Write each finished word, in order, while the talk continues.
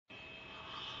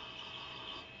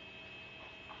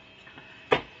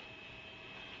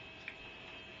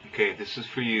Okay, this is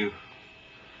for you,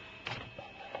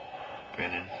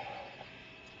 Brennan.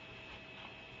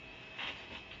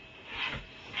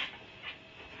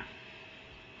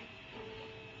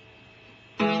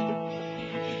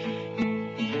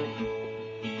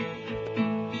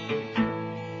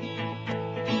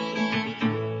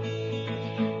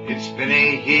 It's been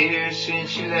 8 years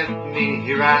since you left me.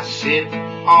 Here I sit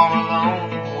all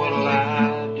alone. What'll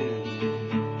I do?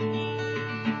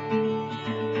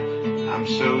 I'm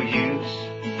so used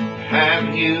to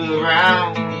having you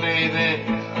around, baby.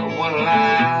 What'll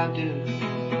I do?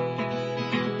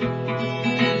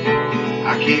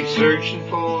 I keep searching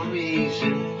for a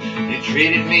reason you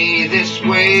treated me this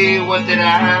way. What did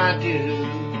I do?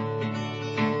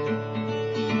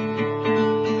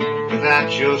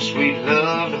 Without your sweet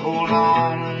love to hold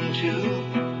on to,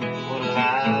 what'll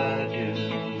I do?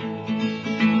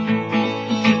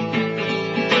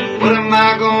 What am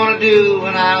I gonna do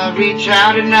when I reach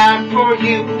out at night for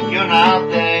you? You're not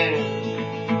there.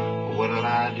 What'll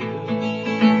I do?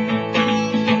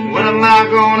 What am I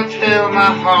gonna tell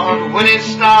my heart when it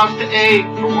starts to ache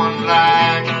for one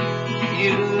like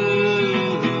you?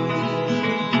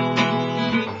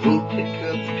 Who'll pick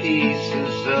up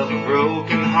pieces of a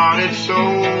broken-hearted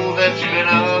soul that's been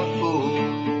a fool?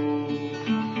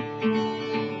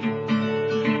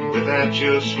 Without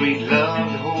your sweet love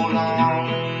to hold on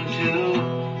to,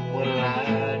 what'll I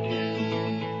do?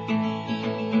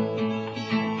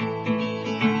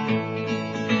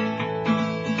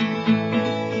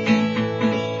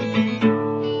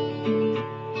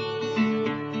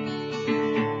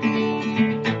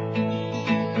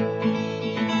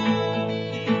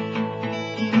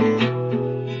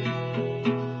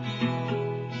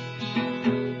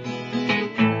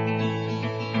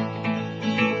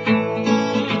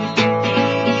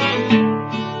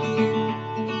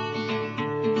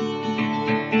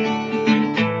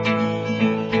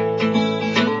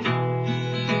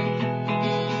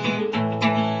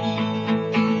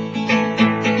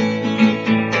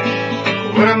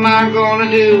 What am I gonna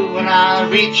do when I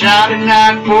reach out at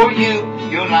night for you?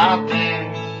 You're not there.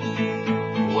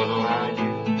 What'll I do?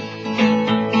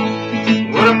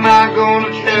 What am I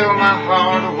gonna tell my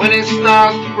heart when it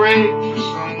starts to break for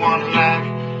someone like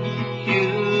you?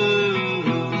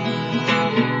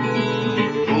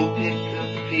 Who'll pick up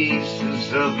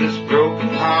pieces of this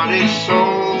broken-hearted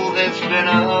soul that's been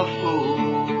a fool?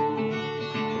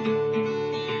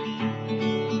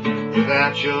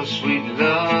 Without your sweet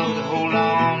love to hold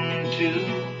on to,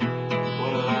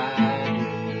 what'll I do?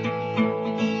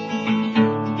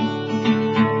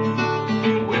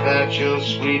 Without your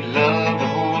sweet love to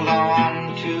hold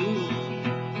on to,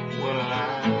 what'll I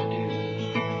do?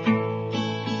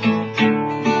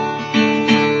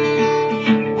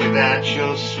 Without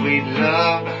your sweet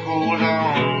love to hold on